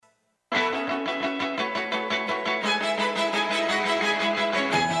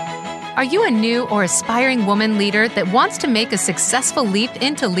Are you a new or aspiring woman leader that wants to make a successful leap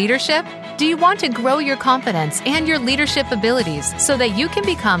into leadership? Do you want to grow your confidence and your leadership abilities so that you can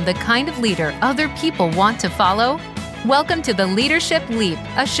become the kind of leader other people want to follow? Welcome to the Leadership Leap,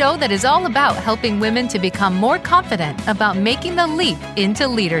 a show that is all about helping women to become more confident about making the leap into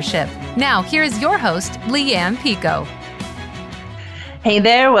leadership. Now, here's your host, Lianne Pico. Hey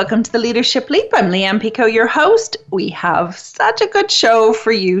there, welcome to the Leadership Leap. I'm Lianne Pico, your host. We have such a good show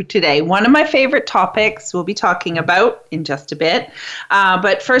for you today. One of my favorite topics we'll be talking about in just a bit.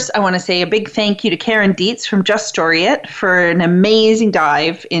 But first, I want to say a big thank you to Karen Dietz from Just Story It for an amazing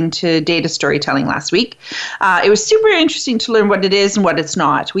dive into data storytelling last week. It was super interesting to learn what it is and what it's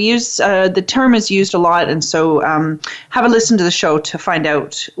not. We use, the term is used a lot, and so have a listen to the show to find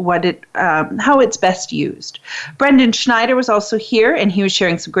out how it's best used. Brendan Schneider was also here, and he was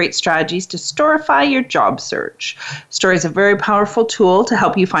sharing some great strategies to storify your job search. Story is a very powerful tool to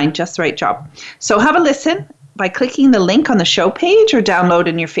help you find just the right job. So have a listen by clicking the link on the show page or download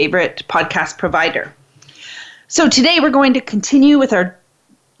in your favorite podcast provider. So today we're going to continue with our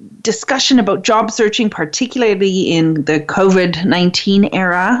discussion about job searching, particularly in the COVID-19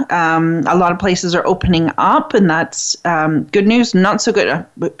 era. A lot of places are opening up, and that's good news, not so good.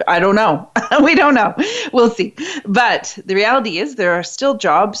 I don't know. We don't know. We'll see. But the reality is there are still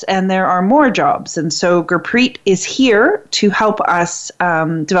jobs, and there are more jobs. And so Gurpreet is here to help us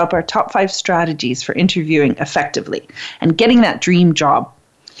develop our top 5 strategies for interviewing effectively and getting that dream job.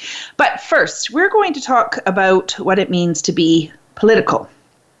 But first, we're going to talk about what it means to be political.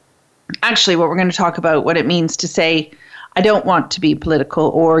 Actually, what we're going to talk about, what it means to say, I don't want to be political,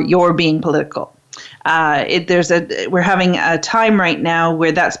 or you're being political. We're having a time right now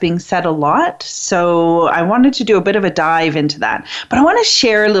where that's being said a lot. So I wanted to do a bit of a dive into that. But I want to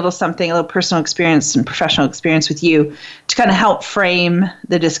share a little personal experience and professional experience with you to kind of help frame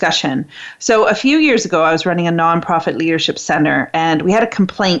the discussion. So a few years ago, I was running a nonprofit leadership center, and we had a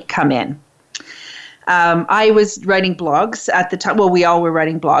complaint come in. I was writing blogs at the time. Well, we all were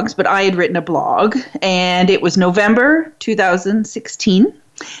writing blogs, but I had written a blog, and it was November 2016,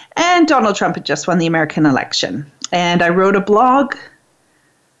 and Donald Trump had just won the American election. And I wrote a blog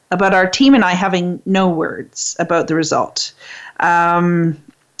about our team and I having no words about the result.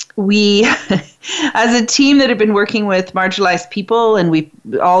 We, as a team that had been working with marginalized people, and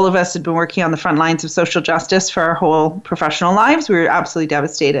all of us had been working on the front lines of social justice for our whole professional lives, we were absolutely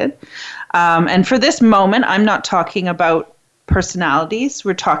devastated. And for this moment, I'm not talking about personalities.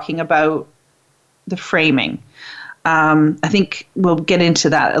 We're talking about the framing. I think we'll get into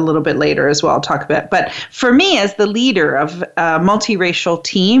that a little bit later as well. I'll talk about it. But for me, as the leader of a multiracial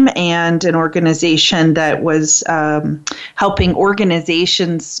team and an organization that was helping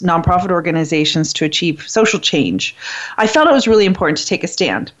nonprofit organizations to achieve social change, I felt it was really important to take a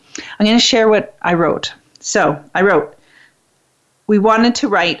stand. I'm going to share what I wrote. So I wrote, we wanted to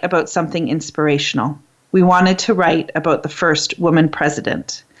write about something inspirational. We wanted to write about the first woman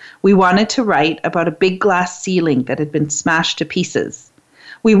president. We wanted to write about a big glass ceiling that had been smashed to pieces.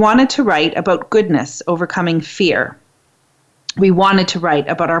 We wanted to write about goodness overcoming fear. We wanted to write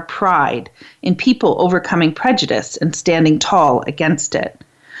about our pride in people overcoming prejudice and standing tall against it.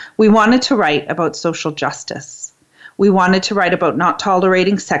 We wanted to write about social justice. We wanted to write about not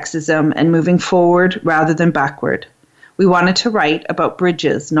tolerating sexism and moving forward rather than backward. We wanted to write about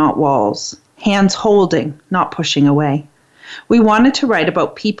bridges, not walls, hands holding, not pushing away. We wanted to write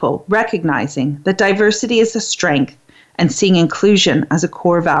about people recognizing that diversity is a strength and seeing inclusion as a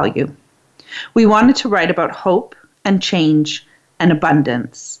core value. We wanted to write about hope and change and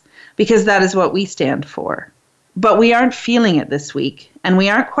abundance, because that is what we stand for. But we aren't feeling it this week, and we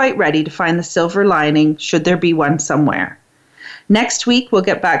aren't quite ready to find the silver lining, should there be one somewhere. Next week, we'll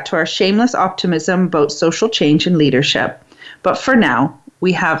get back to our shameless optimism about social change and leadership. But for now,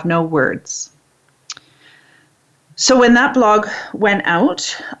 we have no words. So when that blog went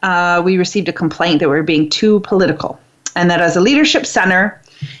out, we received a complaint that we were being too political, and that as a leadership center,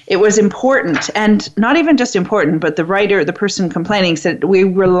 it was important, and not even just important, but the person complaining said, we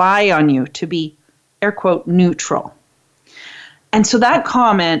rely on you to be, air quote, neutral. And so that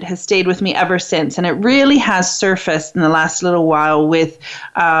comment has stayed with me ever since, and it really has surfaced in the last little while with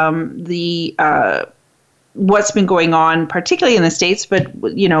what's been going on, particularly in the States, but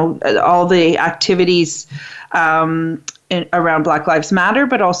all the activities around Black Lives Matter,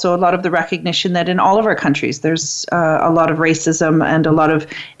 but also a lot of the recognition that in all of our countries there's a lot of racism, and a lot of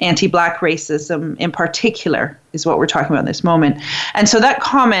anti-Black racism in particular is what we're talking about in this moment. And so that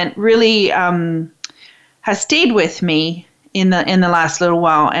comment really has stayed with me in the last little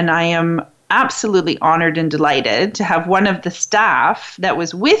while, and I am absolutely honored and delighted to have one of the staff that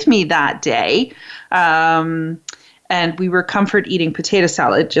was with me that day. And we were comfort eating potato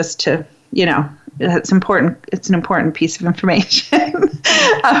salad just to, it's important. It's an important piece of information.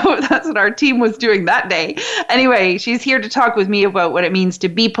 That's what our team was doing that day. Anyway, she's here to talk with me about what it means to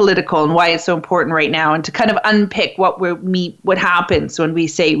be political and why it's so important right now, and to kind of unpick what happens when we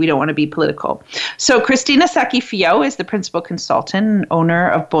say we don't want to be political. So Christina Sackefyio is the principal consultant and owner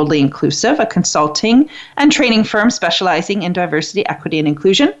of Boldly Inclusive, a consulting and training firm specializing in diversity, equity, and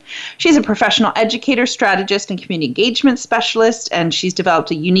inclusion. She's a professional educator, strategist, and community engagement specialist, and she's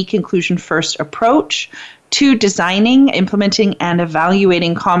developed a unique inclusion-first approach to designing, implementing, and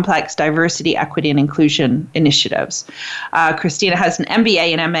evaluating complex diversity, equity, and inclusion initiatives. Christina has an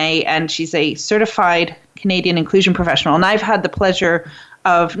MBA and MA, and she's a certified Canadian inclusion professional. And I've had the pleasure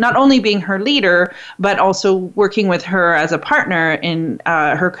of not only being her leader, but also working with her as a partner in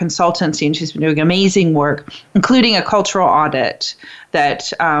her consultancy. And she's been doing amazing work, including a cultural audit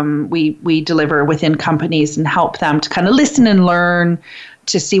that we deliver within companies and help them to kind of listen and learn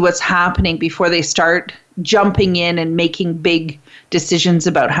to see what's happening before they start jumping in and making big decisions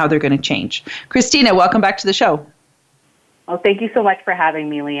about how they're going to change. Christina, welcome back to the show. Well, thank you so much for having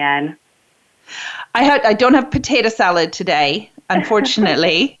me, Lianne. I don't have potato salad today,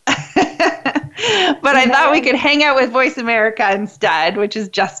 unfortunately. But I thought we could hang out with Voice America instead, which is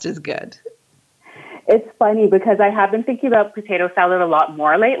just as good. It's funny because I have been thinking about potato salad a lot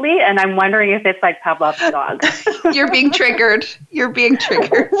more lately, and I'm wondering if it's like Pavlov's dog. You're being triggered. You're being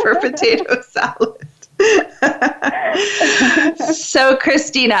triggered for potato salad. So,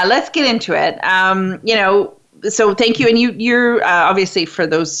 Christina, let's get into it. So thank you. And you're obviously, for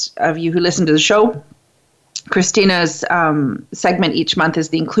those of you who listen to the show, Christina's segment each month is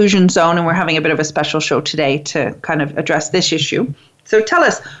the Inclusion Zone, and we're having a bit of a special show today to kind of address this issue. So tell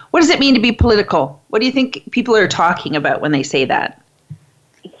us, what does it mean to be political? What do you think people are talking about when they say that?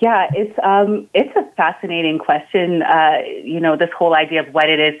 Yeah, it's a fascinating question, this whole idea of what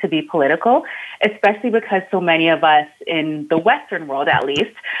it is to be political, especially because so many of us in the Western world, at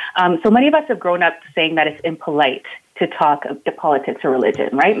least, so many of us have grown up saying that it's impolite to talk of politics or religion,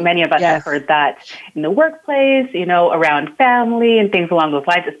 right? Many of us have heard that in the workplace, around family and things along those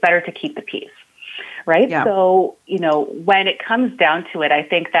lines. It's better to keep the peace. Right? Yeah. So, when it comes down to it, I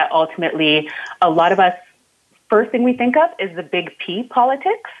think that ultimately a lot of us, first thing we think of is the big P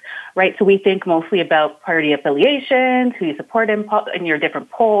politics, right? So we think mostly about party affiliations, who you support in your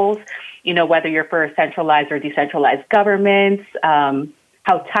different polls, whether you're for a centralized or decentralized governments,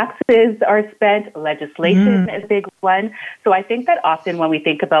 how taxes are spent, legislation is a big one. So I think that often when we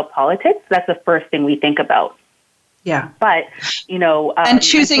think about politics, that's the first thing we think about. Yeah. But, and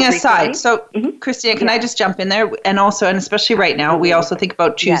choosing a side. So, Christina, can I just jump in there? And also, and especially right now, we also think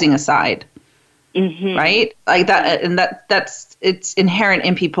about choosing a side, right? Like that, and it's inherent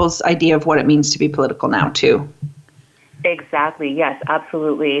in people's idea of what it means to be political now, too. Exactly. Yes,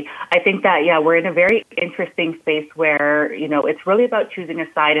 absolutely. I think that, we're in a very interesting space where, it's really about choosing a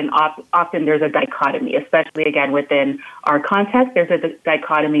side, and often there's a dichotomy, especially, again, within our context. There's a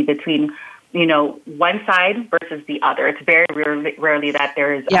dichotomy between one side versus the other. It's very rarely that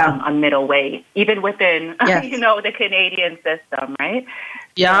there's a middle way, even within, the Canadian system, right?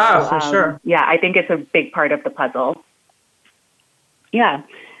 Yeah, so, for sure. Yeah, I think it's a big part of the puzzle. Yeah.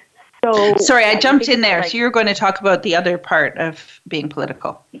 So, sorry, I jumped in there. So you're going to talk about the other part of being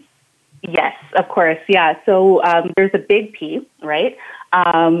political. Yes, of course. Yeah. So there's a big P, right?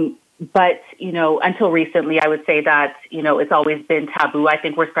 But, until recently, I would say that, it's always been taboo. I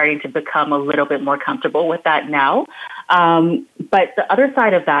think we're starting to become a little bit more comfortable with that now. But the other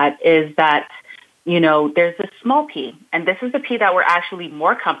side of that is that, there's a small P, and this is the P that we're actually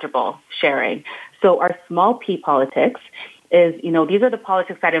more comfortable sharing. So our small P politics is, these are the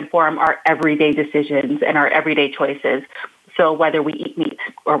politics that inform our everyday decisions and our everyday choices. So whether we eat meat,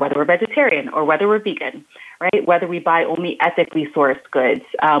 or whether we're vegetarian, or whether we're vegan, right? Whether we buy only ethically sourced goods,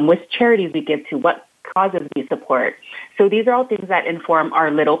 which charities we give to, what causes we support. So these are all things that inform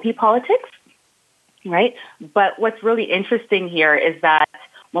our little P politics, right? But what's really interesting here is that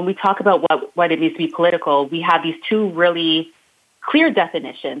when we talk about what it means to be political, we have these two really clear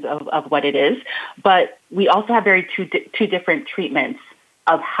definitions of what it is, but we also have two different treatments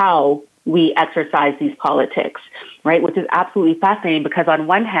of how we exercise these politics, right? Which is absolutely fascinating because on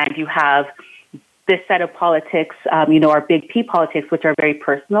one hand, you have this set of politics, our big P politics, which are very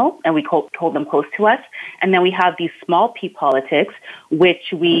personal and we hold them close to us. And then we have these small P politics,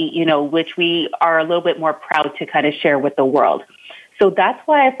 which we are a little bit more proud to kind of share with the world. So that's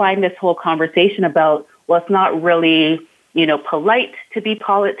why I find this whole conversation about, well, it's not really polite to be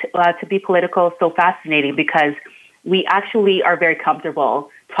political, so fascinating because we actually are very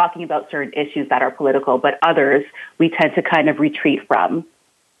comfortable talking about certain issues that are political, but others we tend to kind of retreat from.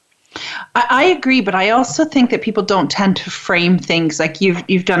 I agree, but I also think that people don't tend to frame things like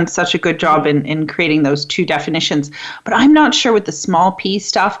you've done such a good job in creating those two definitions. But I'm not sure with the small p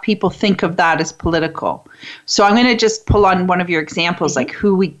stuff, people think of that as political. So I'm going to just pull on one of your examples, like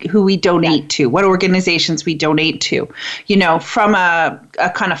who we donate to, what organizations we donate to. From a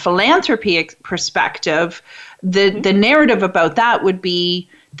kind of philanthropy perspective, the narrative about that would be,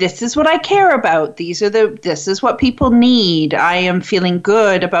 this is what I care about. This is what people need. I am feeling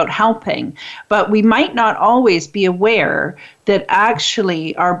good about helping. But we might not always be aware that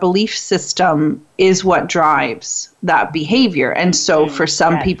actually our belief system is what drives that behavior. And so for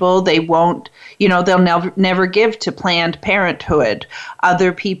some people, they won't, they'll never give to Planned Parenthood.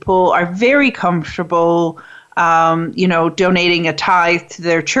 Other people are very comfortable, donating a tithe to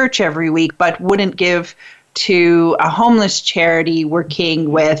their church every week, but wouldn't give to a homeless charity working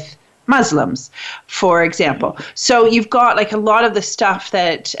with Muslims, for example. So you've got like a lot of the stuff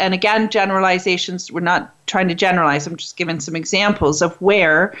that, and again, generalizations, we're not trying to generalize, I'm just giving some examples of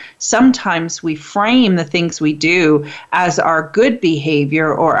where sometimes we frame the things we do as our good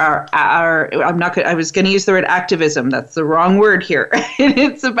behavior or our I was going to use the word activism. That's the wrong word here.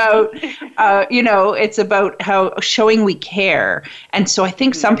 It's about, it's about how showing we care. And so I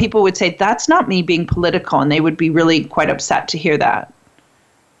think some people would say that's not me being political, and they would be really quite upset to hear that.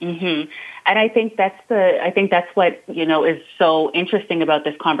 Mm-hmm. And I think that's what, is so interesting about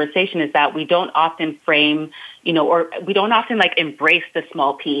this conversation is that we don't often frame, or we don't often embrace the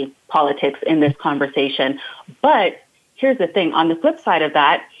small p politics in this conversation. But here's the thing. On the flip side of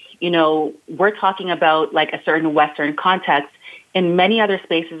that, we're talking about like a certain Western context in many other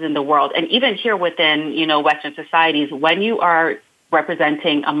spaces in the world. And even here within, Western societies, when you are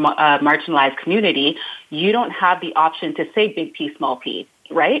representing a marginalized community, you don't have the option to say big P, small p.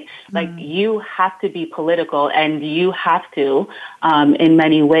 Right? Like you have to be political, and you have to, in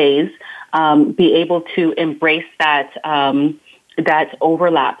many ways, be able to embrace that that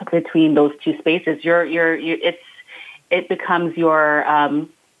overlap between those two spaces. It becomes your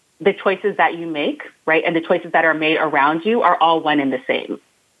the choices that you make, right, and the choices that are made around you are all one and the same,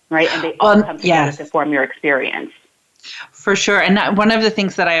 right, and they all come together to form your experience. For sure. And one of the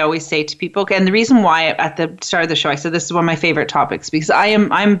things that I always say to people, and the reason why at the start of the show, I said this is one of my favorite topics, because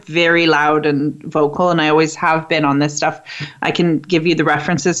I'm very loud and vocal, and I always have been on this stuff. I can give you the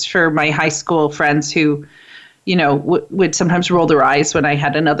references for my high school friends who, would sometimes roll their eyes when I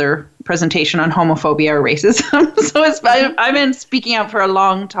had another presentation on homophobia or racism. So I've been speaking out for a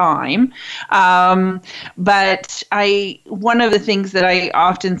long time. But one of the things that I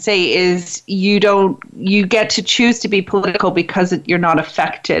often say is you get to choose to be political because you're not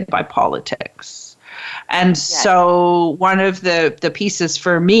affected by politics. And so one of the pieces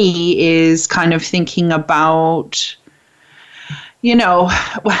for me is kind of thinking about,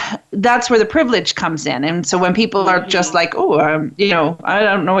 that's where the privilege comes in. And so when people are just like, I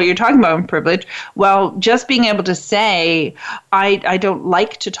don't know what you're talking about in privilege. Well, just being able to say, I don't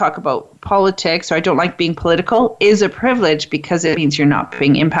like to talk about politics, or I don't like being political, is a privilege, because it means you're not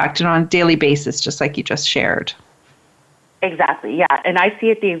being impacted on a daily basis, just like you just shared. Exactly. Yeah. And I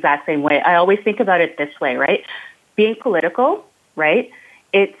see it the exact same way. I always think about it this way, right? Being political, right?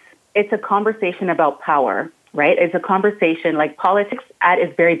 It's a conversation about power. Right? It's a conversation, like politics at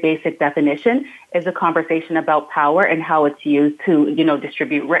its very basic definition is a conversation about power and how it's used to,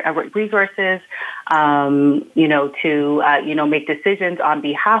 distribute resources, to, make decisions on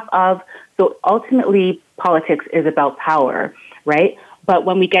behalf of. So ultimately, politics is about power, right? But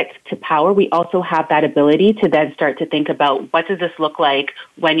when we get to power, we also have that ability to then start to think about what does this look like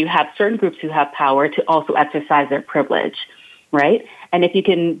when you have certain groups who have power to also exercise their privilege, right? And if you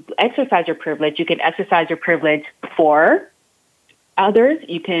can exercise your privilege, you can exercise your privilege for others,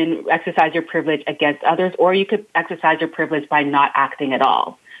 you can exercise your privilege against others, or you could exercise your privilege by not acting at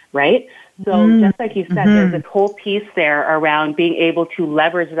all, right? So just like you said, there's this whole piece there around being able to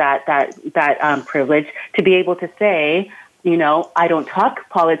leverage that privilege to be able to say, I don't talk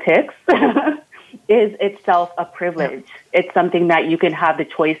politics is itself a privilege. It's something that you can have the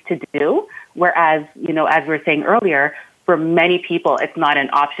choice to do, whereas, as we were saying earlier, for many people, it's not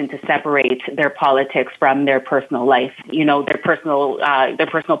an option to separate their politics from their personal life, their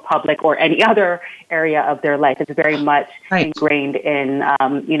personal public or any other area of their life. It's very much ingrained in,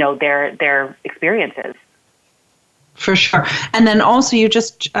 their experiences. For sure. And then also you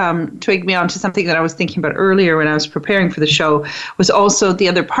just twigged me on to something that I was thinking about earlier when I was preparing for the show, was also the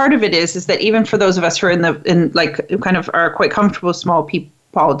other part of it is that even for those of us who are in kind of are quite comfortable with small p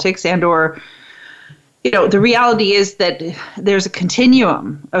politics and or, the reality is that there's a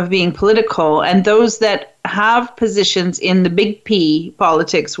continuum of being political, and those that have positions in the big P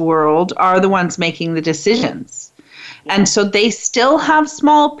politics world are the ones making the decisions. And so they still have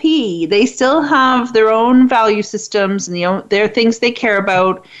small p. They still have their own value systems and their things they care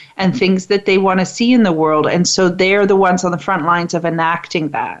about and things that they want to see in the world. And so they're the ones on the front lines of enacting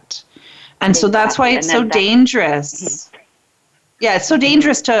that. And so that's why it's so dangerous. Yeah, it's so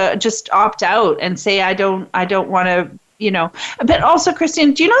dangerous to just opt out and say, I don't want to, But also,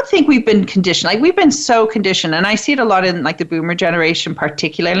 Christine, do you not think we've been conditioned? Like, we've been so conditioned, and I see it a lot in, like, the boomer generation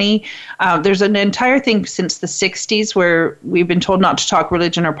particularly. There's an entire thing since the 60s where we've been told not to talk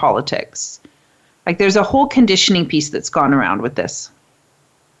religion or politics. Like, there's a whole conditioning piece that's gone around with this.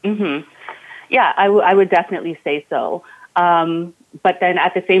 Mm-hmm. Yeah, I would definitely say so. But then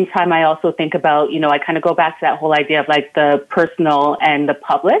at the same time, I also think about, I kind of go back to that whole idea of, like, the personal and the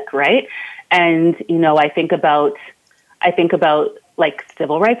public, right? And, I think about like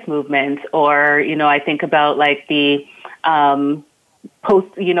civil rights movement, or, I think about like the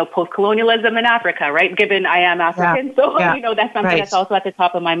post-colonialism in Africa, right? Given I am African, so, that's something that's also at the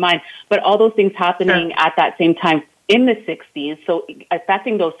top of my mind. But all those things happening at that same time in the 60s, so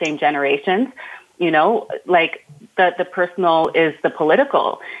affecting those same generations, like the personal is the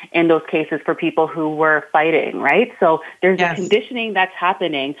political in those cases for people who were fighting, right? So there's a conditioning that's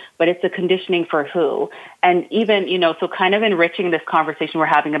happening, but it's a conditioning for who? And even, so kind of enriching this conversation we're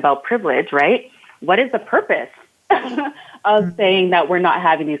having about privilege, right? What is the purpose of saying that we're not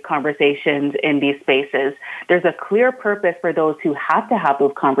having these conversations in these spaces? There's a clear purpose for those who have to have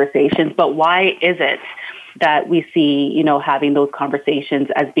those conversations, but why is it that we see, having those conversations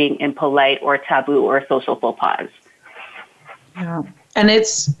as being impolite or taboo or social faux pas? Yeah. And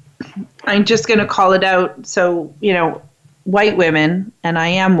I'm just going to call it out. So, white women, and I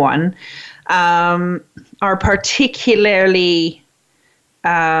am one, are particularly,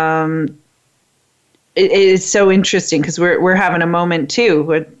 it is so interesting because we're having a moment too.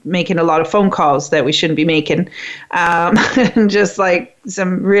 We're making a lot of phone calls that we shouldn't be making. And just like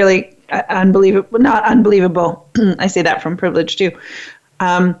some really not unbelievable. I say that from privilege too.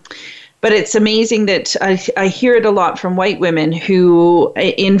 But it's amazing that I hear it a lot from white women who,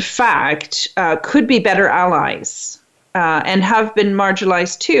 in fact, could be better allies and have been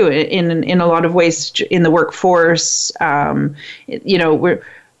marginalized too in a lot of ways in the workforce.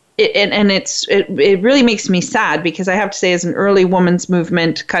 It really makes me sad because I have to say, as an early women's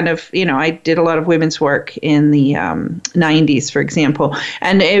movement, kind of, I did a lot of women's work in the 90s, for example,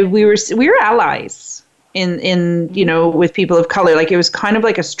 and we were allies in with people of color. Like, it was kind of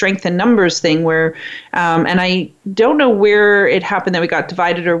like a strength in numbers thing where, and I don't know where it happened that we got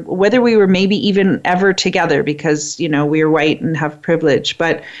divided or whether we were maybe even ever together because, we are white and have privilege.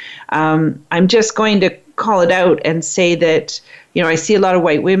 But I'm just going to call it out and say that, I see a lot of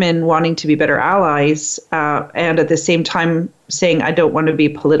white women wanting to be better allies and at the same time saying, I don't want to be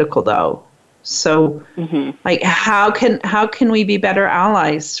political though. So like, how can we be better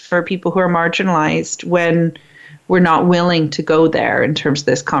allies for people who are marginalized when we're not willing to go there in terms of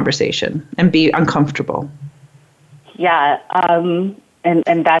this conversation and be uncomfortable? Yeah.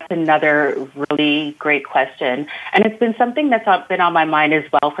 And that's another really great question. And it's been something that's been on my mind as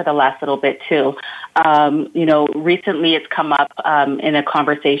well for the last little bit too. Recently it's come up in a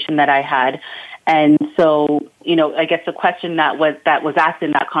conversation that I had. And so, I guess the question that was asked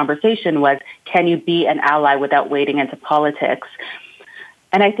in that conversation was, can you be an ally without wading into politics?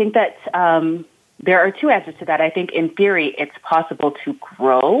 And I think that there are two answers to that. I think in theory, it's possible to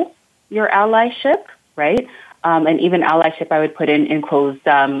grow your allyship, right? And even allyship, I would put in closed,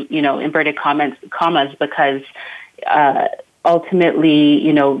 inverted commas, because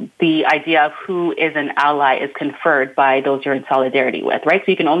ultimately, the idea of who is an ally is conferred by those you're in solidarity with, right?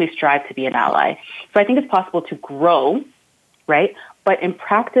 So you can only strive to be an ally. So I think it's possible to grow, right? But in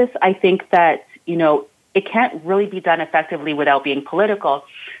practice, I think that, it can't really be done effectively without being political.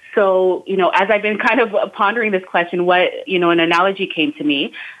 So, as I've been kind of pondering this question, an analogy came to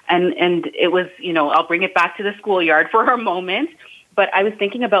me, and it was, I'll bring it back to the schoolyard for a moment, but I was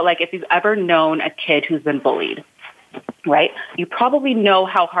thinking about, like, if you've ever known a kid who's been bullied, right? You probably know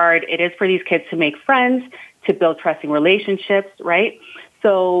how hard it is for these kids to make friends, to build trusting relationships, right?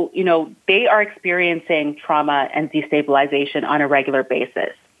 So, they are experiencing trauma and destabilization on a regular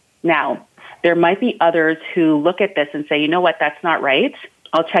basis. Now, there might be others who look at this and say, you know what, that's not right.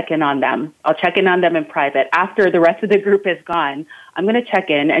 I'll check in on them. I'll check in on them in private. After the rest of the group is gone, I'm going to check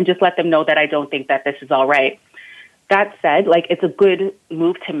in and just let them know that I don't think that this is all right. That said, like, it's a good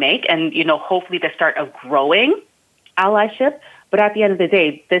move to make and, hopefully the start of growing allyship. But at the end of the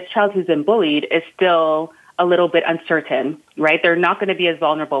day, this child who's been bullied is still a little bit uncertain, right? They're not going to be as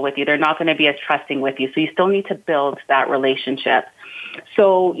vulnerable with you. They're not going to be as trusting with you. So you still need to build that relationship.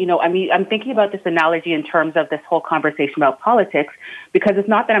 So, I'm thinking about this analogy in terms of this whole conversation about politics, because it's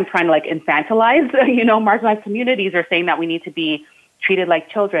not that I'm trying to infantilize, marginalized communities or saying that we need to be treated like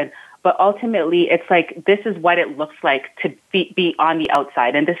children. But ultimately, it's this is what it looks like to be on the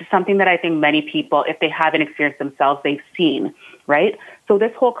outside. And this is something that I think many people, if they haven't experienced themselves, they've seen, right? So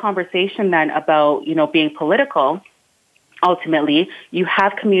this whole conversation then about, being political, ultimately, you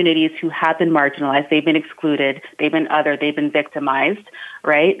have communities who have been marginalized, they've been excluded, they've been othered, they've been victimized,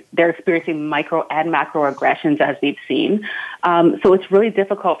 right? They're experiencing micro and macro aggressions, as we've seen. So it's really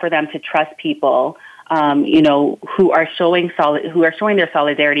difficult for them to trust people who are showing their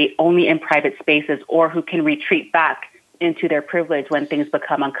solidarity only in private spaces, or who can retreat back into their privilege when things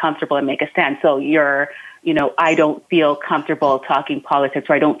become uncomfortable and make a stand. So I don't feel comfortable talking politics,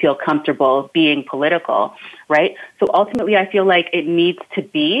 or I don't feel comfortable being political, right? So ultimately, I feel like it needs to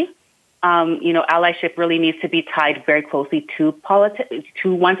be, allyship really needs to be tied very closely to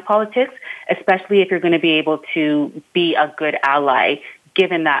one's politics, especially if you're going to be able to be a good ally,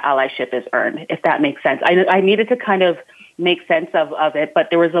 given that allyship is earned, if that makes sense. I needed to kind of make sense of it, but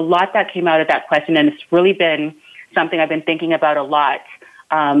there was a lot that came out of that question, and it's really been something I've been thinking about a lot.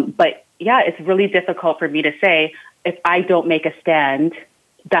 But yeah, it's really difficult for me to say, if I don't make a stand,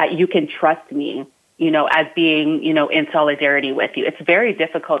 that you can trust me, as being, in solidarity with you. It's very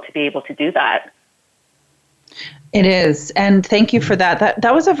difficult to be able to do that. It is. And thank you for that.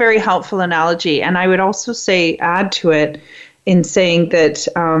 That was a very helpful analogy. And I would also add to it, in saying that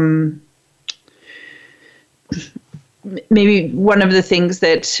maybe one of the things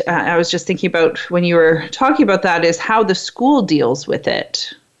that I was just thinking about when you were talking about that is how the school deals with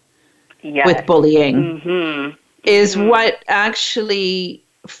it, with bullying, is what actually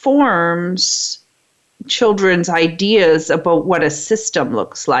forms children's ideas about what a system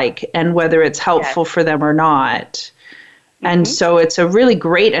looks like and whether it's helpful for them or not. And so it's a really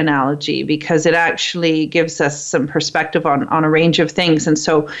great analogy, because it actually gives us some perspective on a range of things. And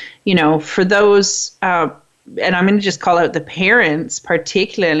so, for those, and I'm going to just call out the parents,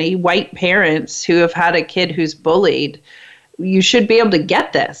 particularly white parents who have had a kid who's bullied, you should be able to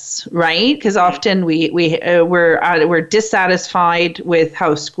get this, right? Because often we're dissatisfied with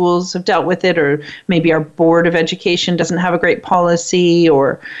how schools have dealt with it, or maybe our board of education doesn't have a great policy,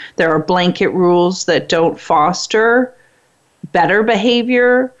 or there are blanket rules that don't foster better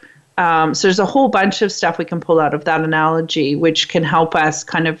behavior. So there's a whole bunch of stuff we can pull out of that analogy, which can help us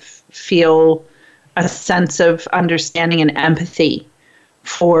kind of feel a sense of understanding and empathy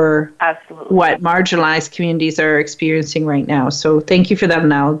for what marginalized communities are experiencing right now. So thank you for that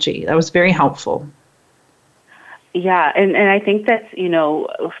analogy. That was very helpful. Yeah, and I think that's,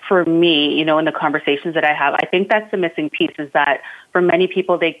 for me, in the conversations that I have, I think that's the missing piece, is that for many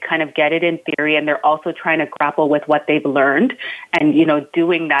people, they kind of get it in theory, and they're also trying to grapple with what they've learned and,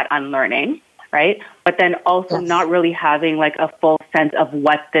 doing that unlearning, right? But then also not really having a full sense of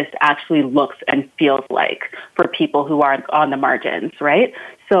what this actually looks and feels like for people who are on the margins, right?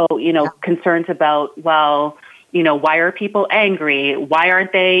 So, concerns about, why are people angry? Why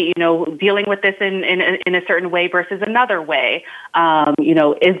aren't they, dealing with this in a certain way versus another way?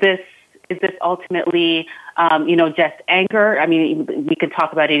 Is this ultimately, just anger? I mean, we can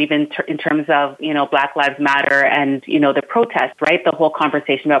talk about it even in terms of, Black Lives Matter and, the protest, right? The whole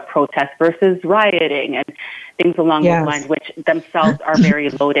conversation about protest versus rioting and things along those lines, which themselves are very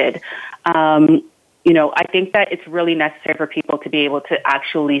loaded. I think that it's really necessary for people to be able to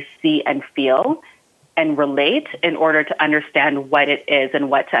actually see and feel and relate in order to understand what it is and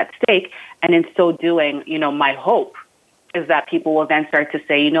what's at stake. And in so doing, my hope is that people will then start to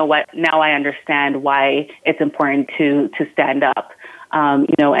say, you know what, now I understand why it's important to stand up.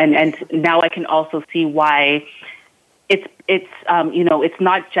 And now I can also see why it's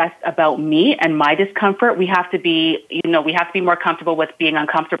not just about me and my discomfort. We have to be more comfortable with being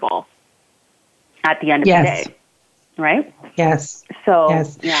uncomfortable at the end of the day. Right? Yes. So,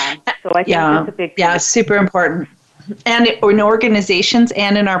 yeah. So I think that's a big piece. Yeah, super important. And in organizations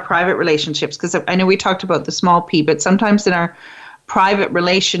and in our private relationships, because I know we talked about the small p, but sometimes in our private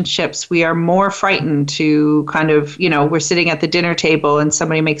relationships, we are more frightened to kind of, we're sitting at the dinner table and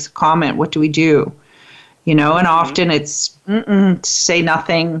somebody makes a comment. What do we do? And often it's say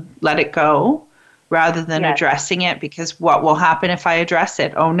nothing, let it go. rather than addressing it, because what will happen if I address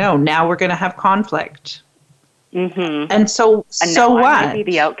it? Oh no, now we're going to have conflict. Mm-hmm. And so what? I might be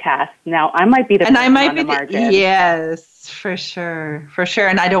the outcast. Now I might be the person on the margin. Yes, for sure.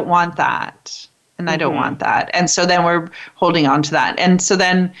 And I don't want that. And so then we're holding on to that. And so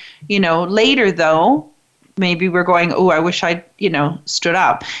then, later though, maybe we're going, oh, I wish I'd, stood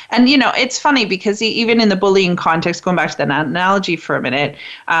up. And, it's funny because even in the bullying context, going back to that analogy for a minute,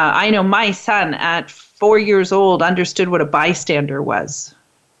 I know my son at 4 years old understood what a bystander was.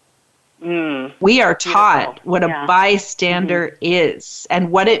 We are taught what a bystander is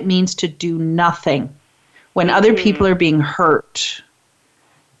and what it means to do nothing when other people are being hurt.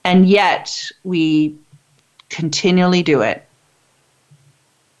 And yet we continually do it.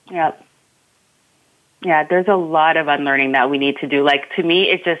 Yep. Yeah, there's a lot of unlearning that we need to do. Like, to me,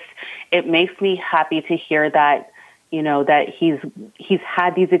 it makes me happy to hear that, that he's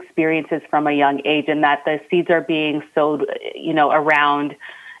had these experiences from a young age, and that the seeds are being sowed, around,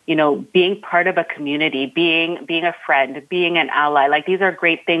 being part of a community, being a friend, being an ally. Like, these are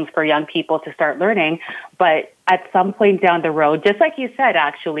great things for young people to start learning. But at some point down the road, just like you said,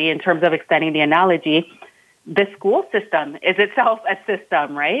 actually, in terms of extending the analogy, the school system is itself a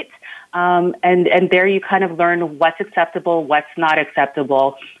system, right? And there you kind of learn what's acceptable, what's not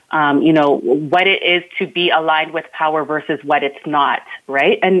acceptable, what it is to be aligned with power versus what it's not,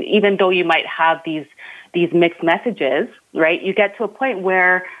 right? And even though you might have these mixed messages, right, you get to a point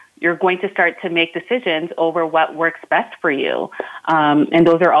where you're going to start to make decisions over what works best for you. And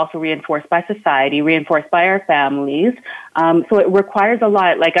those are also reinforced by society, reinforced by our families. So it requires a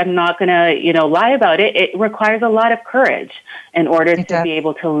lot. Like, I'm not going to, lie about it. It requires a lot of courage in order to be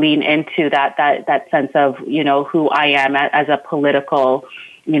able to lean into that sense of, who I am as a political,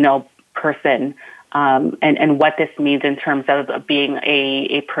 person, and what this means in terms of being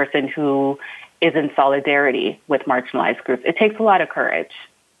a person who is in solidarity with marginalized groups. It takes a lot of courage.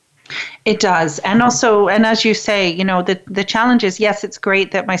 It does. And also, and as you say, the challenge is, yes, it's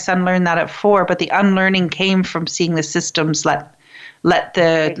great that my son learned that at 4, but the unlearning came from seeing the systems let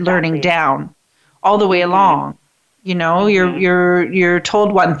the learning down all the way along. You're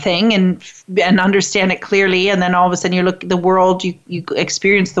told one thing and understand it clearly, and then all of a sudden you look at the world, you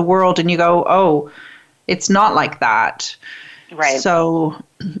experience the world, and you go, oh, it's not like that. Right. So,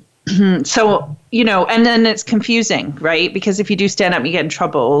 and then it's confusing, right? Because if you do stand up, you get in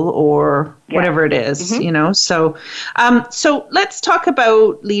trouble or whatever it is, So let's talk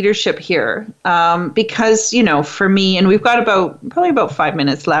about leadership here, because, for me, and we've got probably about 5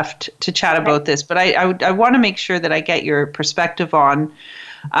 minutes left to chat about this, but I want to make sure that I get your perspective on,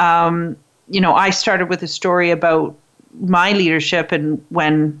 I started with a story about my leadership and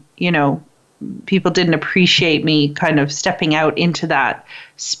when, people didn't appreciate me kind of stepping out into that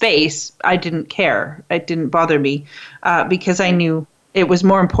space, I didn't care. It didn't bother me because I knew it was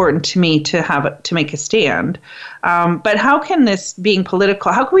more important to me to make a stand. But how can this, being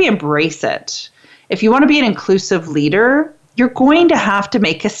political, how can we embrace it? If you want to be an inclusive leader, you're going to have to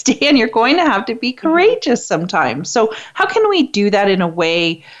make a stand. You're going to have to be courageous sometimes. So how can we do that in a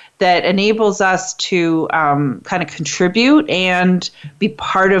way that enables us to kind of contribute and be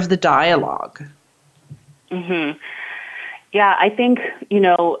part of the dialogue? Mm-hmm. Yeah, I think,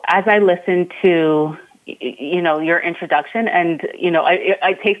 as I listen to, your introduction, and,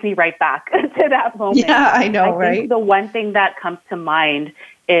 it takes me right back to that moment. Yeah, I know, I think the one thing that comes to mind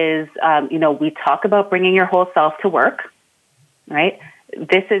is, we talk about bringing your whole self to work, right?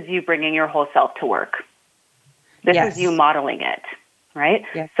 This is you bringing your whole self to work. This is you modeling it. Right?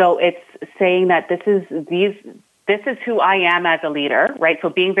 Yes. So it's saying that this is who I am as a leader, right? So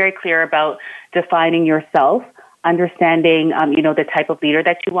being very clear about defining yourself, understanding, the type of leader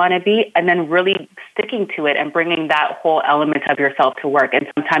that you want to be, and then really sticking to it and bringing that whole element of yourself to work. And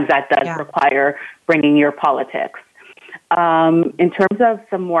sometimes that does require bringing your politics. In terms of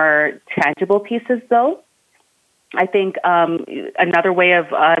some more tangible pieces, though, I think another way of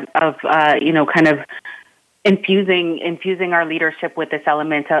kind of infusing our leadership with this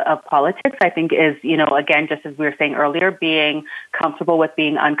element of politics, I think is, again, just as we were saying earlier, being comfortable with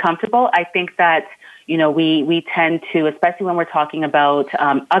being uncomfortable. I think that, we tend to, especially when we're talking about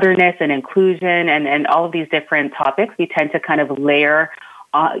otherness and inclusion and all of these different topics, we tend to kind of layer,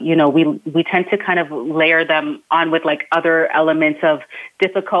 we tend to kind of layer them on with like other elements of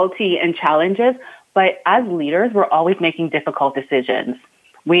difficulty and challenges. But as leaders, we're always making difficult decisions.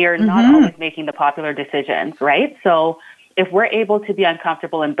 We are not always making the popular decisions, right? So if we're able to be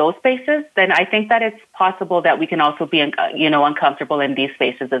uncomfortable in those spaces, then I think that it's possible that we can also be, uncomfortable in these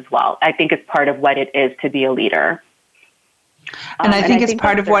spaces as well. I think it's part of what it is to be a leader. And I think it's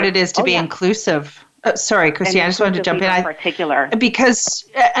part of what it is to be inclusive. Sorry, Christina, I just wanted to jump in. In particular. Because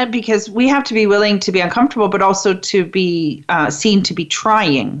we have to be willing to be uncomfortable, but also to be seen to be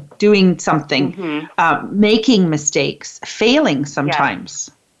trying, doing something, making mistakes, failing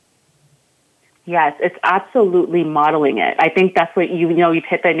sometimes. Yes, it's absolutely modeling it. I think that's what you've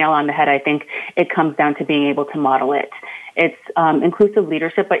hit the nail on the head. I think it comes down to being able to model it. It's inclusive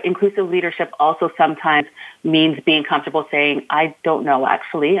leadership, but inclusive leadership also sometimes means being comfortable saying, I don't know,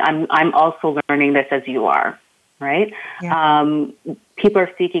 actually. I'm also learning this as you are, right? Yeah. People are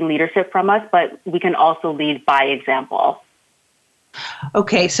seeking leadership from us, but we can also lead by example.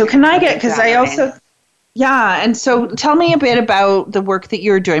 Okay, so can I get, because I also... Yeah, and so tell me a bit about the work that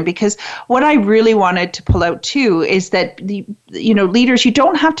you're doing, because what I really wanted to pull out too is that leaders, you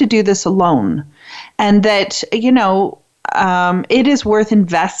don't have to do this alone, and that it is worth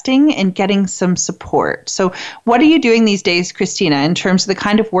investing in getting some support. So, what are you doing these days, Christina, in terms of the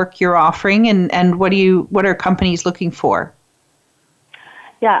kind of work you're offering, and what are companies looking for?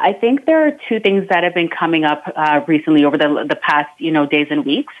 Yeah, I think there are two things that have been coming up recently over the past, days and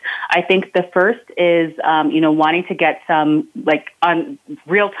weeks. I think the first is, wanting to get some on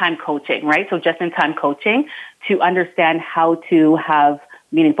real-time coaching, right? So just-in-time coaching to understand how to have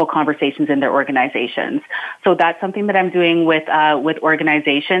meaningful conversations in their organizations. So that's something that I'm doing with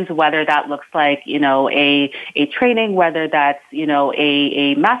organizations, whether that looks like, a training, whether that's,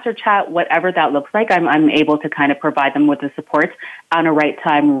 a master chat, whatever that looks like, I'm able to kind of provide them with the support on a right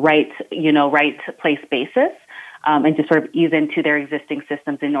time, right place basis, and just sort of ease into their existing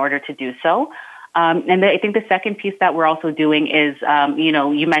systems in order to do so. And I think the second piece that we're also doing is,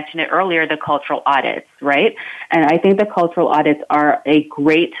 you mentioned it earlier, the cultural audits, right? And I think the cultural audits are a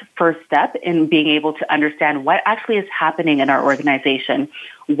great first step in being able to understand what actually is happening in our organization.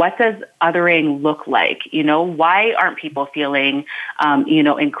 What does othering look like? Why aren't people feeling,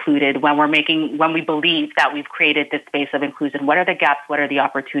 included when we believe that we've created this space of inclusion? What are the gaps? What are the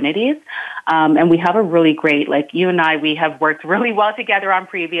opportunities? And we have a really great, you and I, we have worked really well together on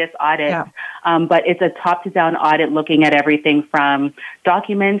previous audits, but it's a top to down audit looking at everything from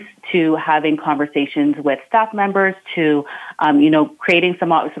documents to having conversations with staff members to, creating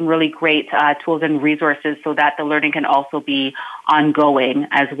some really great tools and resources so that the learning can also be ongoing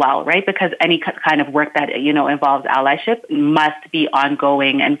as well, right? Because any kind of work that, involves allyship must be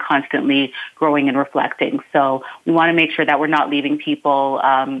ongoing and constantly growing and reflecting. So we want to make sure that we're not leaving people,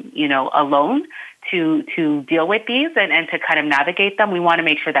 alone to deal with these and to kind of navigate them. We want to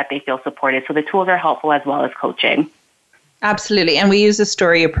make sure that they feel supported. So the tools are helpful as well as coaching. Absolutely. And we use a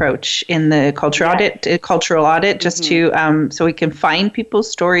story approach in the cultural audit, just to, so we can find people's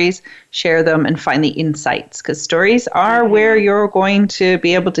stories, share them, and find the insights, because stories are where you're going to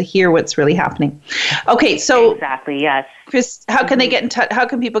be able to hear what's really happening. Okay. So exactly. Yes. Chris, how can they get in touch? How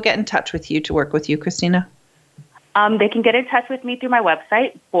can people get in touch with you to work with you, Christina? They can get in touch with me through my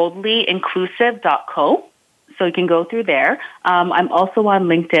website, boldlyinclusive.co. So you can go through there. I'm also on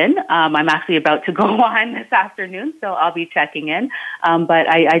LinkedIn. I'm actually about to go on this afternoon, so I'll be checking in. But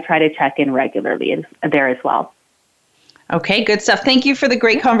I try to check in regularly there as well. Okay, good stuff. Thank you for the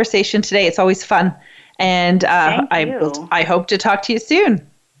great conversation today. It's always fun. And I hope to talk to you soon.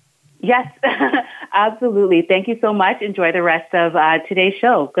 Yes, absolutely. Thank you so much. Enjoy the rest of today's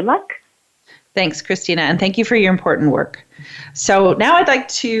show. Good luck. Thanks, Christina, and thank you for your important work. So now I'd like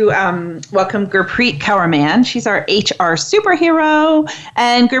to welcome Gurpreet Kaur Mann. She's our HR superhero,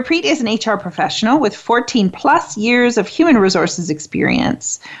 and Gurpreet is an HR professional with 14 plus years of human resources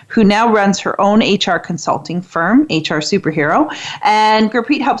experience, who now runs her own HR consulting firm, HR Superhero. And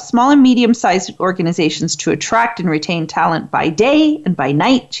Gurpreet helps small and medium-sized organizations to attract and retain talent by day and by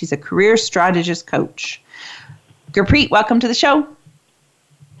night. She's a career strategist coach. Gurpreet, welcome to the show.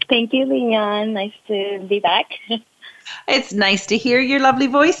 Thank you, Lianne. Nice to be back. It's nice to hear your lovely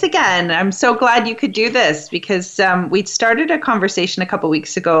voice again. I'm so glad you could do this, because we started a conversation a couple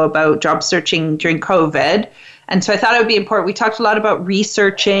weeks ago about job searching during COVID. And so I thought it would be important. We talked a lot about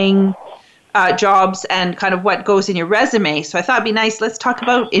researching jobs and kind of what goes in your resume. So I thought it'd be nice. Let's talk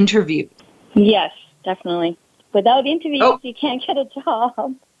about interviews. Yes, definitely. Without interviews, you can't get a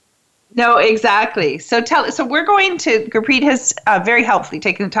job. No, exactly. So we're going to, Gurpreet has very helpfully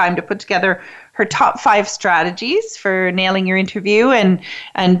taken the time to put together her top 5 strategies for nailing your interview and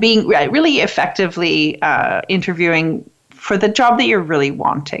being really effectively interviewing for the job that you're really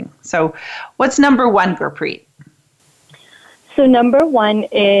wanting. So what's number 1, Gurpreet? So number 1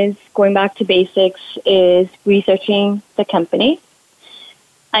 is going back to basics, is researching the company.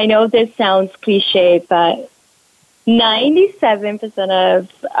 I know this sounds cliche, but 97%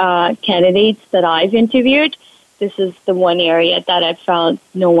 of candidates that I've interviewed this is the one area that I've found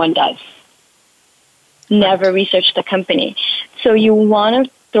no one does. Never research the company. So you want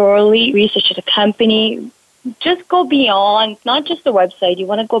to thoroughly research the company. Just go beyond, not just the website. You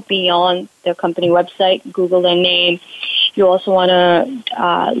want to go beyond the company website, Google their name. You also want to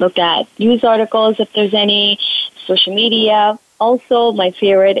look at news articles if there's any, social media. Also, my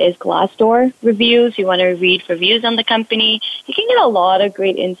favorite is Glassdoor reviews. You want to read reviews on the company. You can get a lot of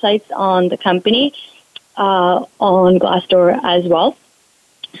great insights on the company on Glassdoor as well.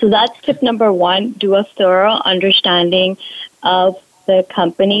 So that's tip number one. Do a thorough understanding of the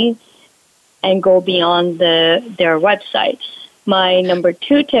company and go beyond their website. My number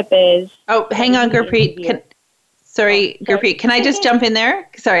two tip is... Oh, hang on, Gurpreet. Gurpreet, can I just jump in there?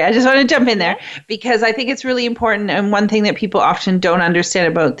 Sorry, I just want to jump in there because I think it's really important. And one thing that people often don't understand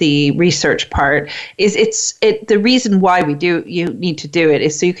about the research part is the reason why you need to do it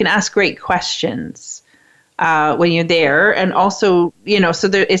is so you can ask great questions when you're there. And also, so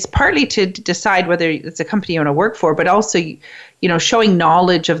it's partly to decide whether it's a company you want to work for, but also, showing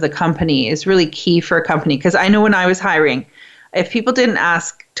knowledge of the company is really key for a company. Because I know when I was hiring, if people didn't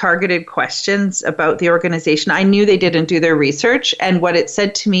ask targeted questions about the organization, I knew they didn't do their research. And what it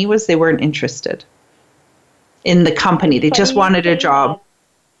said to me was they weren't interested in the company. They just wanted a job.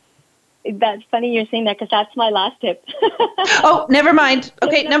 That's funny you're saying that because that's my last tip. Oh, never mind.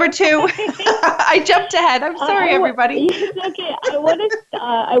 Okay, number two. I jumped ahead. I'm sorry, everybody. It's okay. I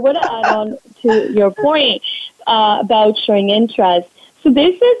want to add on to your point about showing interest. So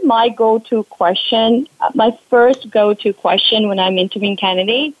this is my go-to question. My first go-to question when I'm interviewing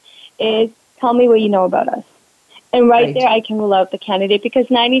candidates is, tell me what you know about us. And right there, I can rule out the candidate because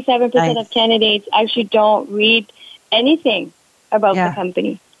 97% of candidates actually don't read anything about the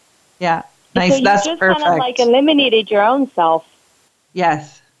company. Yeah, nice. So that's just perfect. Kind of eliminated your own self.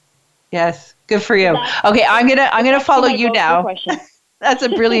 Yes, good for you. Okay, I'm gonna follow you now. That's a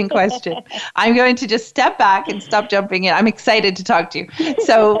brilliant question. I'm going to just step back and stop jumping in. I'm excited to talk to you.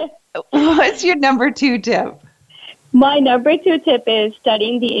 So, what's your number two tip? My number two tip is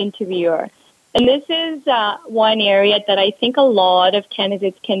studying the interviewer. And this is one area that I think a lot of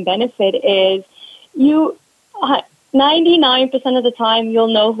candidates can benefit is 99% of the time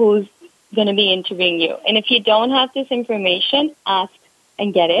you'll know who's going to be interviewing you. And if you don't have this information, ask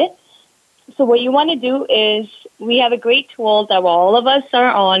and get it. So what you want to do is we have a great tool that all of us are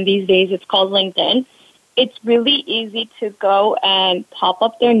on these days. It's called LinkedIn. It's really easy to go and pop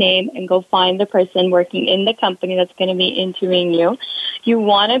up their name and go find the person working in the company that's going to be interviewing you. You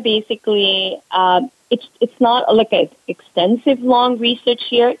want to basically, it's not like an extensive long research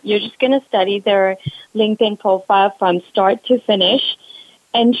here. You're just going to study their LinkedIn profile from start to finish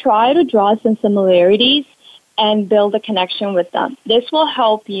and try to draw some similarities and build a connection with them. This will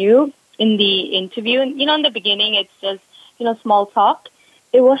help you in the interview. And, in the beginning, it's just, small talk.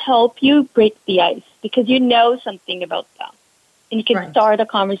 It will help you break the ice because you know something about them. And you can start a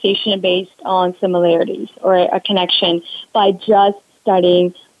conversation based on similarities or a connection by just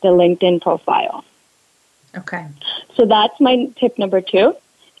studying the LinkedIn profile. Okay. So that's my tip number two.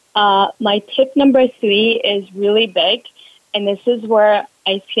 My tip number three is really big. And this is where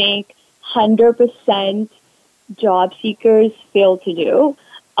I think 100% job seekers fail to do.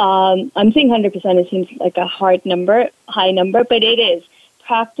 I'm saying 100%, it seems like a high number, but it is.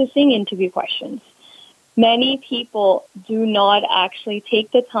 Practicing interview questions. Many people do not actually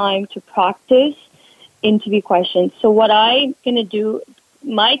take the time to practice interview questions. So what I'm going to do,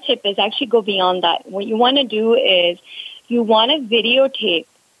 my tip is actually go beyond that. What you want to do is you want to videotape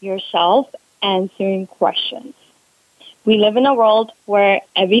yourself answering questions. We live in a world where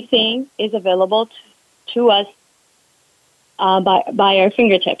everything is available to us by our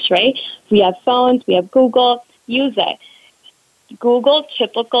fingertips, right? We have phones, we have Google, use it. Google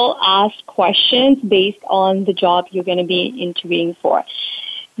typical ask questions based on the job you're going to be interviewing for.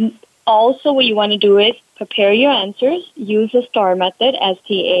 Also, what you want to do is prepare your answers. Use the STAR method,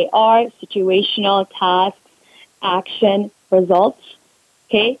 STAR, situational, tasks, action, results.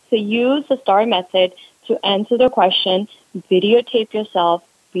 Okay, so use the STAR method to answer the question, videotape yourself,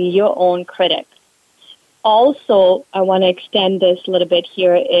 be your own critic. Also, I want to extend this a little bit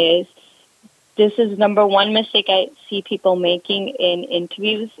here is, this is number one mistake I see people making in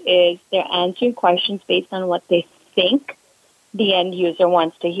interviews is they're answering questions based on what they think the end user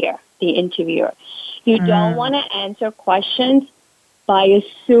wants to hear, the interviewer. You don't want to answer questions by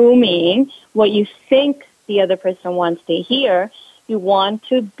assuming what you think the other person wants to hear. You want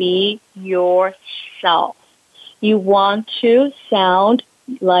to be yourself. You want to sound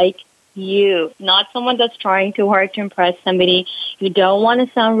like you, not someone that's trying too hard to impress somebody. You don't want to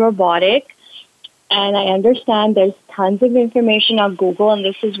sound robotic. And I understand there's tons of information on Google, and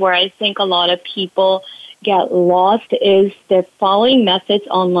this is where I think a lot of people get lost, is they're following methods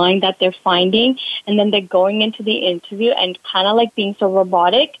online that they're finding, and then they're going into the interview and kind of like being so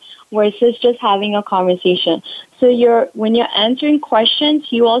robotic, versus just having a conversation. So when you're answering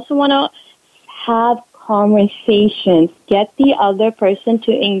questions, you also want to have conversations. Get the other person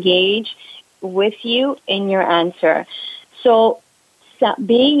to engage with you in your answer. So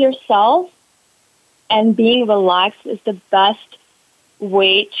being yourself and being relaxed is the best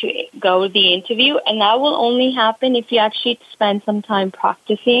way to go the interview, and that will only happen if you actually spend some time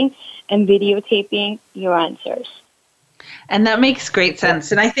practicing and videotaping your answers. And that makes great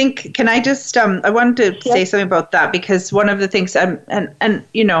sense. And I think, can I just, I wanted to say something about that, because one of the things, and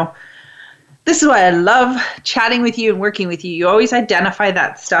you know, this is why I love chatting with you and working with you. You always identify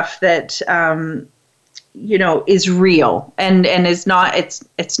that stuff that, you know, is real and is not,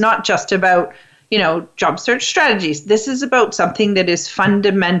 it's not just about, you know, job search strategies. This is about something that is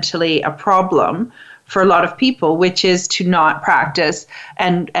fundamentally a problem for a lot of people, which is to not practice.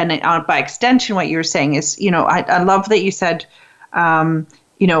 And by extension, what you're saying is, you know, I love that you said,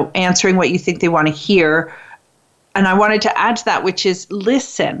 you know, answering what you think they want to hear. And I wanted to add to that, which is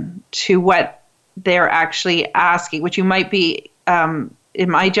listen to what they're actually asking, which you might be, am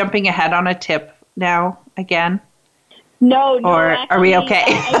I jumping ahead on a tip now again? No, or actually, are we okay?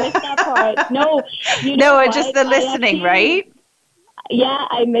 I missed that part. No, it's just the listening, right? Yeah,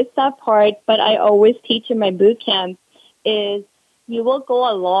 I missed that part, but I always teach in my boot camp is you will go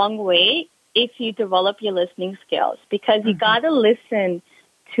a long way if you develop your listening skills, because you got to listen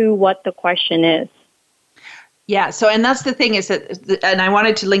to what the question is. Yeah. So, and that's the thing is that, and I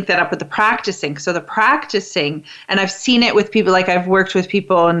wanted to link that up with the practicing. So the practicing, and I've seen it with people, like I've worked with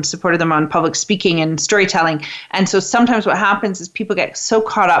people and supported them on public speaking and storytelling. And so sometimes what happens is people get so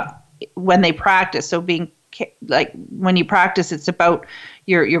caught up when they practice. So being like, when you practice, it's about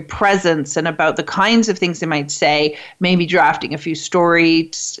your presence and about the kinds of things they might say, maybe drafting a few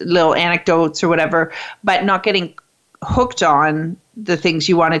stories, little anecdotes or whatever, but not getting hooked on the things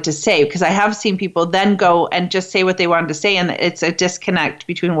you wanted to say, because I have seen people then go and just say what they wanted to say, and it's a disconnect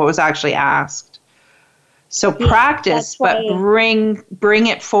between what was actually asked. So practice, but bring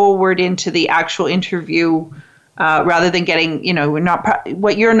it forward into the actual interview, rather than getting, you know,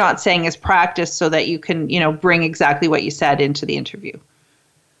 what you're not saying is practice so that you can, you know, bring exactly what you said into the interview.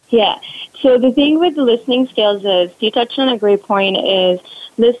 Yeah. So the thing with the listening skills is, you touched on a great point, is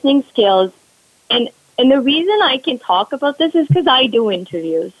listening skills. And the reason I can talk about this is because I do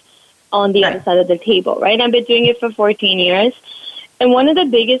interviews on the other side of the table, right? I've been doing it for 14 years. And one of the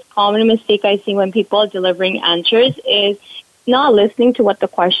biggest common mistakes I see when people are delivering answers is not listening to what the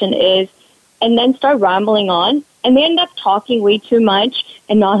question is and then start rambling on. And they end up talking way too much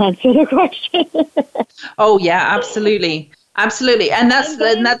and not answer the question. Oh, yeah, absolutely. Absolutely. And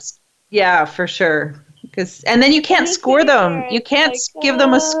that's yeah, for sure. And then you can't score them. You can't give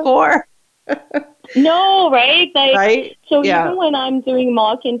them a score. No, right? Right? So even when I'm doing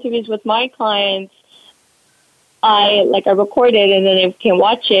mock interviews with my clients, I record it, and then they can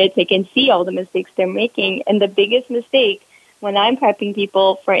watch it. They can see all the mistakes they're making. And the biggest mistake when I'm prepping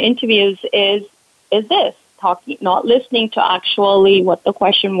people for interviews is this: not listening to actually what the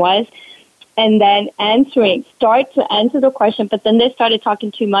question was, and then start to answer the question, but then they started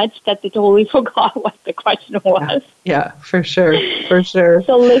talking too much that they totally forgot what the question was. Yeah, for sure. For sure.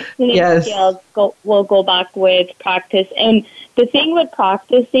 So listening skills will go back with practice. And the thing with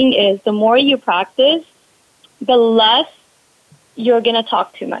practicing is the more you practice, the less you're going to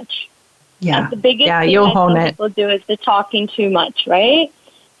talk too much. Yeah. And the biggest thing you'll hone it. people do is the talking too much, right?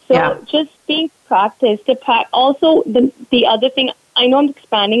 So just being practiced. Also, the other thing, I know I'm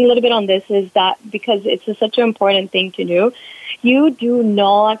expanding a little bit on this, is that because it's such an important thing to do, you do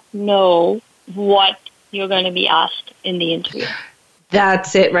not know what you're going to be asked in the interview.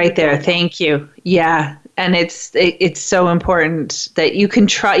 That's it right there. Thank you. Yeah. And it's so important that you can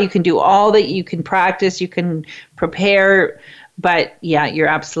do all that, you can practice, you can prepare, but yeah, you're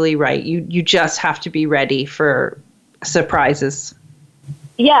absolutely right. You just have to be ready for surprises.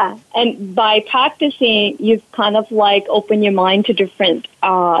 Yeah, and by practicing, you've kind of opened your mind to different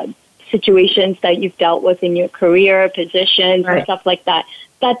situations that you've dealt with in your career, positions, and stuff like that.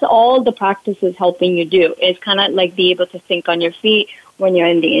 That's all the practice is helping you do, is kind of be able to think on your feet when you're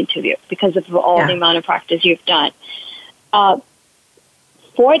in the interview because of all the amount of practice you've done.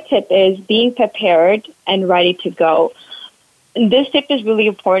 Fourth tip is being prepared and ready to go. And this tip is really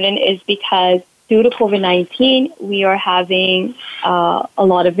important is because due to COVID-19, we are having a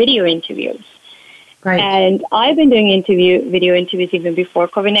lot of video interviews. Right. And I've been doing video interviews even before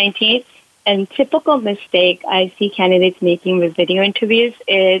COVID-19. And typical mistake I see candidates making with video interviews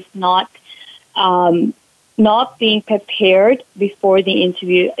is not being prepared before the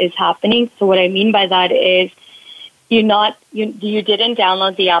interview is happening. So what I mean by that is you didn't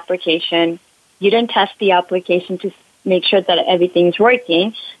download the application, you didn't test the application to make sure that everything's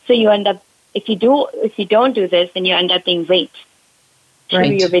working. So you end up, if you don't do this, then you end up being late to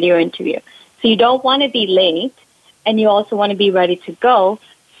your video interview. So you don't want to be late, and you also want to be ready to go.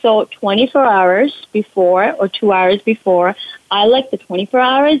 So 24 hours before or 2 hours before, I like the 24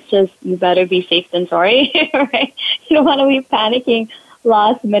 hours, just you better be safe than sorry, right? You don't want to be panicking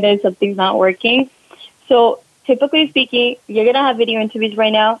last minute, something's not working. So typically speaking, you're going to have video interviews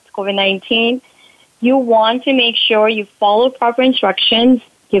right now, it's COVID-19. You want to make sure you follow proper instructions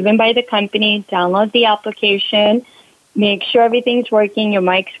given by the company, download the application, make sure everything's working, your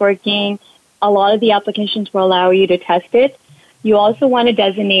mic's working. A lot of the applications will allow you to test it. You also want to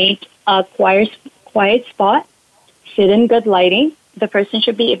designate a quiet spot, sit in good lighting. The person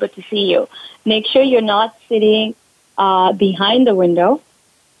should be able to see you. Make sure you're not sitting behind the window,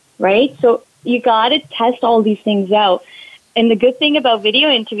 right? So you got to test all these things out. And the good thing about video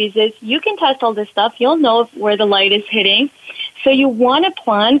interviews is you can test all this stuff. You'll know where the light is hitting. So you want to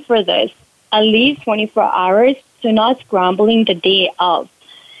plan for this at least 24 hours, so not scrambling the day of.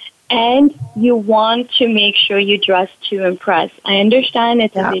 And you want to make sure you dress to impress. I understand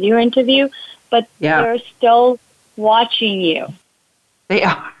it's a video interview, but they're still watching you. They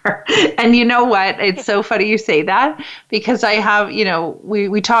are. And you know what? It's so funny you say that, because I have,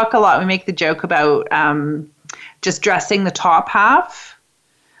 we talk a lot. We make the joke about just dressing the top half.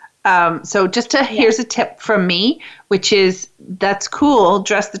 So here's a tip from me, which is that's cool,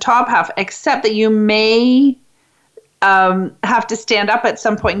 dress the top half, except that you may have to stand up at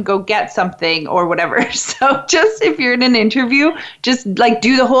some point and go get something or whatever. So just if you're in an interview, just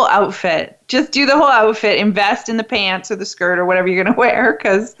do the whole outfit. Just do the whole outfit, invest in the pants or the skirt or whatever you're going to wear,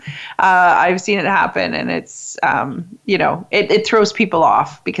 because I've seen it happen, and it's, it throws people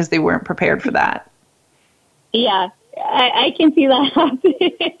off because they weren't prepared for that. Yeah, I can see that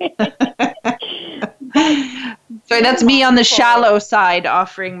happening. So that's me on the shallow side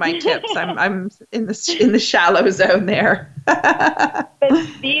offering my tips. I'm in the shallow zone there. But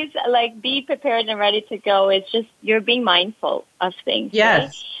these, be prepared and ready to go. It's just you're being mindful of things.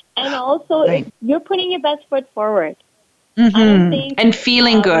 Yes. Right? And also, you're putting your best foot forward. Mm-hmm. I don't think, and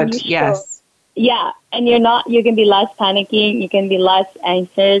feeling good. Yes. Yeah, and you're going to be less panicky. You can be less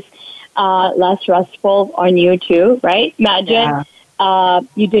anxious, less stressful on you too, right? Imagine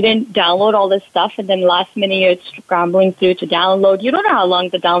you didn't download all this stuff, and then last minute you're scrambling through to download. You don't know how long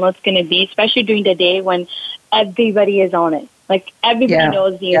the download's going to be, especially during the day when everybody is on it. Everybody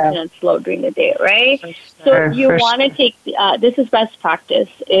knows the internet's slow during the day, right? Sure, so you want to take, this is best practice,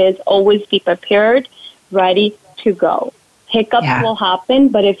 is always be prepared, ready to go. Hiccups will happen,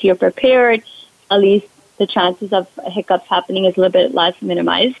 but if you're prepared, at least the chances of hiccups happening is a little bit less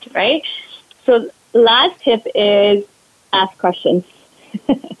minimized, right? So last tip is ask questions.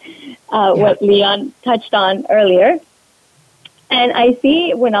 What Leon touched on earlier. And I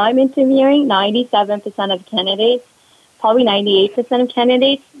see when I'm interviewing, 97% of candidates, probably 98% of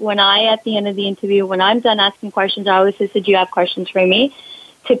candidates, at the end of the interview, when I'm done asking questions, I always say, "Do you have questions for me?"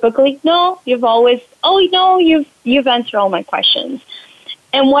 Typically, no. You've answered all my questions.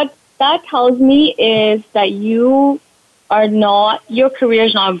 And what that tells me is that your career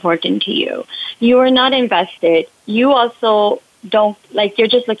is not important to you. You are not invested. You also you're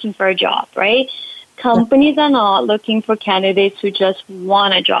just looking for a job, right? Companies are not looking for candidates who just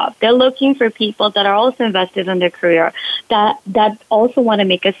want a job. They're looking for people that are also invested in their career, that also want to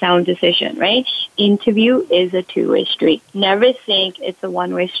make a sound decision, right? Interview is a two-way street. Never think it's a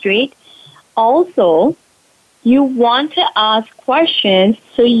one-way street. Also, you want to ask questions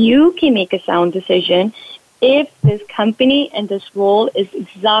so you can make a sound decision if this company and this role is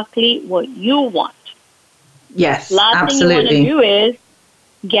exactly what you want. Yes, Last thing you want to do is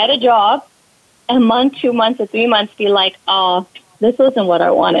get a job, a month, 2 months, or 3 months be like, "Oh, this wasn't what I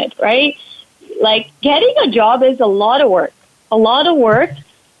wanted," right? Getting a job is a lot of work. A lot of work.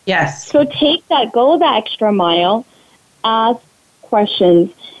 Yes. So go the extra mile, ask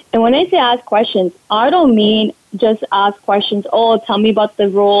questions. And when I say ask questions, I don't mean just ask questions, tell me about the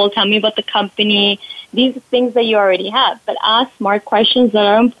role, tell me about the company, these things that you already have. But ask smart questions that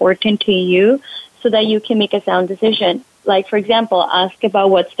are important to you so that you can make a sound decision. For example, ask about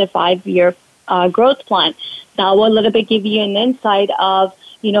what's the 5-year growth plan. That will a little bit give you an insight of,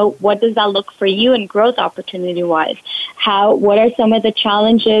 what does that look for you in growth opportunity-wise? What are some of the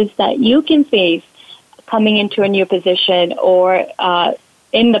challenges that you can face coming into a new position or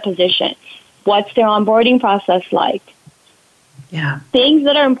in the position? What's their onboarding process like? Yeah. Things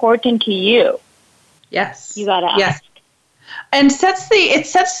that are important to you. Yes. You got to ask. Yes. And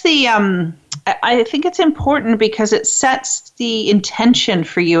I think it's important because it sets the intention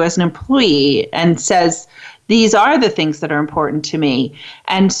for you as an employee and says, these are the things that are important to me.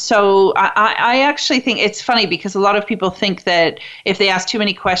 And so I actually think it's funny because a lot of people think that if they ask too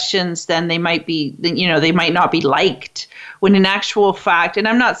many questions, then they might not be liked. When in actual fact, and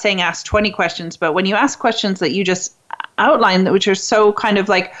I'm not saying ask 20 questions, but when you ask questions that you just outline, which are so kind of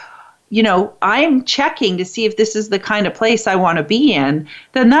like, I'm checking to see if this is the kind of place I want to be in,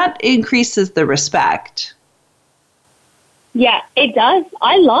 then that increases the respect. Yeah, it does.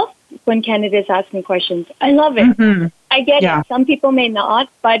 I love when candidates ask me questions. I love it. Mm-hmm. I get it. Some people may not,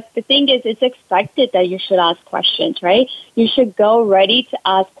 but the thing is, it's expected that you should ask questions, right? You should go ready to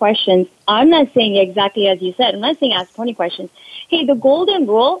ask questions. I'm not saying exactly as you said. I'm not saying ask 20 questions. Hey, the golden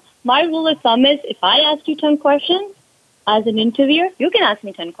rule, my rule of thumb is if I ask you 10 questions as an interviewer, you can ask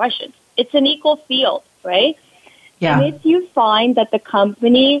me 10 questions. It's an equal field, right? Yeah. And if you find that the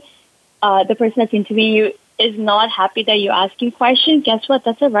company, the person that's interviewing you, is not happy that you're asking questions, guess what?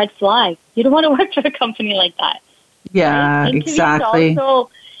 That's a red flag. You don't want to work for a company like that. Yeah, right? exactly.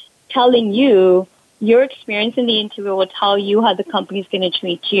 Also telling you, your experience in the interview will tell you how the company's going to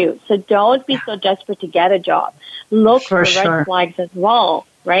treat you. So don't be so desperate to get a job. Look for red flags as well,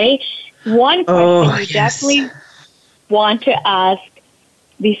 right? One question you definitely want to ask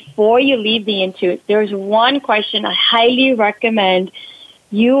before you leave the interview. There's one question I highly recommend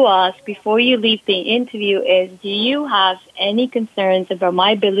you ask before you leave the interview is, do you have any concerns about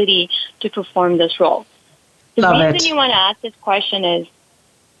my ability to perform this role? The reason you want to ask this question is,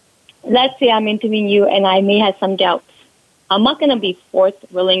 let's say I'm interviewing you and I may have some doubts. I'm not going to be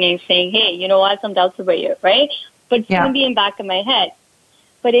willing and saying, hey, I have some doubts about you, right? But it's going to be in the back of my head.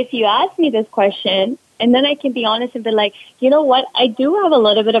 But if you ask me this question, and then I can be honest and be like, you know what, I do have a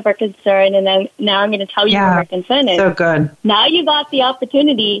little bit of a concern, and then now I'm going to tell you what my concern is. So good. Now you got the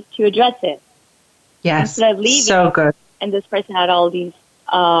opportunity to address it. Yes. Instead of leaving. So good. And this person had all these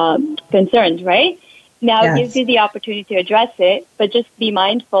concerns, right? Now it gives you the opportunity to address it, but just be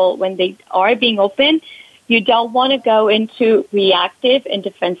mindful when they are being open, you don't want to go into reactive and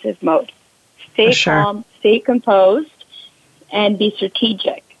defensive mode. Stay calm, stay composed, and be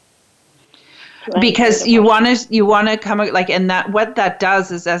strategic. Because you want to come like, and that what that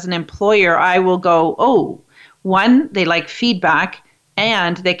does is, as an employer, I will go, one, they like feedback,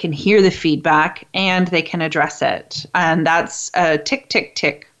 and they can hear the feedback, and they can address it, and that's a tick, tick,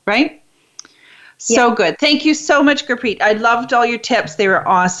 tick, right? So good. Thank you so much, Gurpreet. I loved all your tips. They were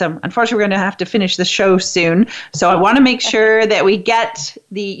awesome. Unfortunately, we're going to have to finish the show soon, so I want to make sure that we get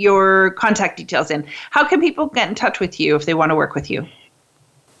your contact details in. How can people get in touch with you if they want to work with you?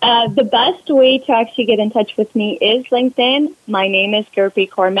 The best way to actually get in touch with me is LinkedIn. My name is Gurpreet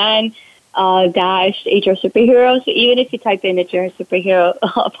Kaur Mann, dash HR Superhero. So even if you type in HR Superhero,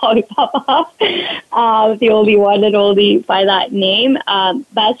 I'll probably pop up. The only one and only by that name.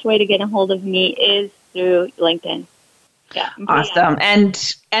 Best way to get a hold of me is through LinkedIn. Yeah. Awesome. And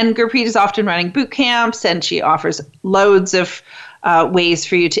Gurpreet is often running boot camps, and she offers loads of ways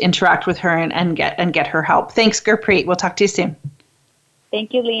for you to interact with her and get her help. Thanks, Gurpreet. We'll talk to you soon.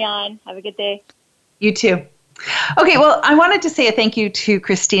 Thank you, Lianne. Have a good day. You too. Okay, well, I wanted to say a thank you to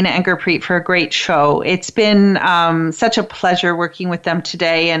Christina and Gurpreet for a great show. It's been such a pleasure working with them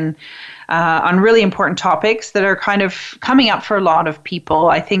today and on really important topics that are kind of coming up for a lot of people.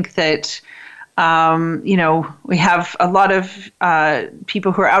 I think that we have a lot of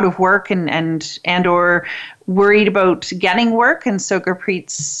people who are out of work and or worried about getting work. And so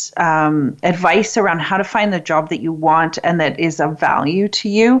Gurpreet's advice around how to find the job that you want and that is of value to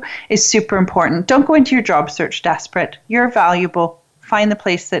you is super important. Don't go into your job search desperate. You're valuable. Find the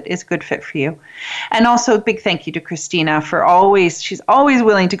place that is a good fit for you. And also a big thank you to Christina for she's always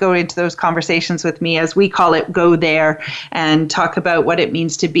willing to go into those conversations with me, as we call it, go there, and talk about what it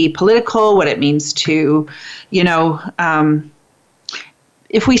means to be political, what it means to,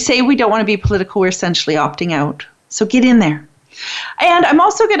 if we say we don't want to be political, we're essentially opting out. So get in there. And I'm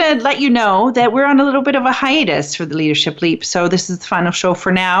also going to let you know that we're on a little bit of a hiatus for the Leadership Leap. So this is the final show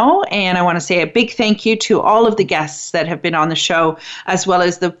for now. And I want to say a big thank you to all of the guests that have been on the show, as well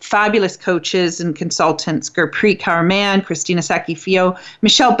as the fabulous coaches and consultants, Gurpreet Kaur Mann, Christina Sackefyio,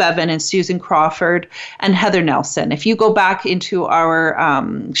 Michelle Bevan, and Susan Crawford, and Heather Nelson. If you go back into our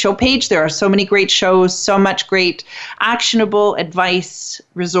show page, there are so many great shows, so much great actionable advice,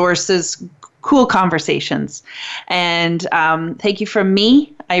 resources, cool conversations. And thank you from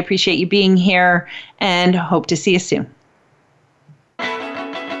me. I appreciate you being here and hope to see you soon.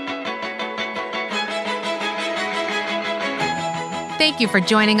 Thank you for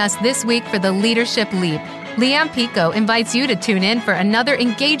joining us this week for the Leadership Leap. Lianne Pico invites you to tune in for another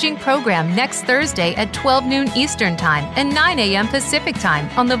engaging program next Thursday at 12 noon Eastern Time and 9 a.m. Pacific Time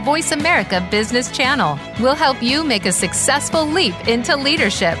on the Voice America Business Channel. We'll help you make a successful leap into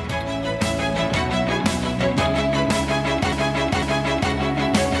leadership.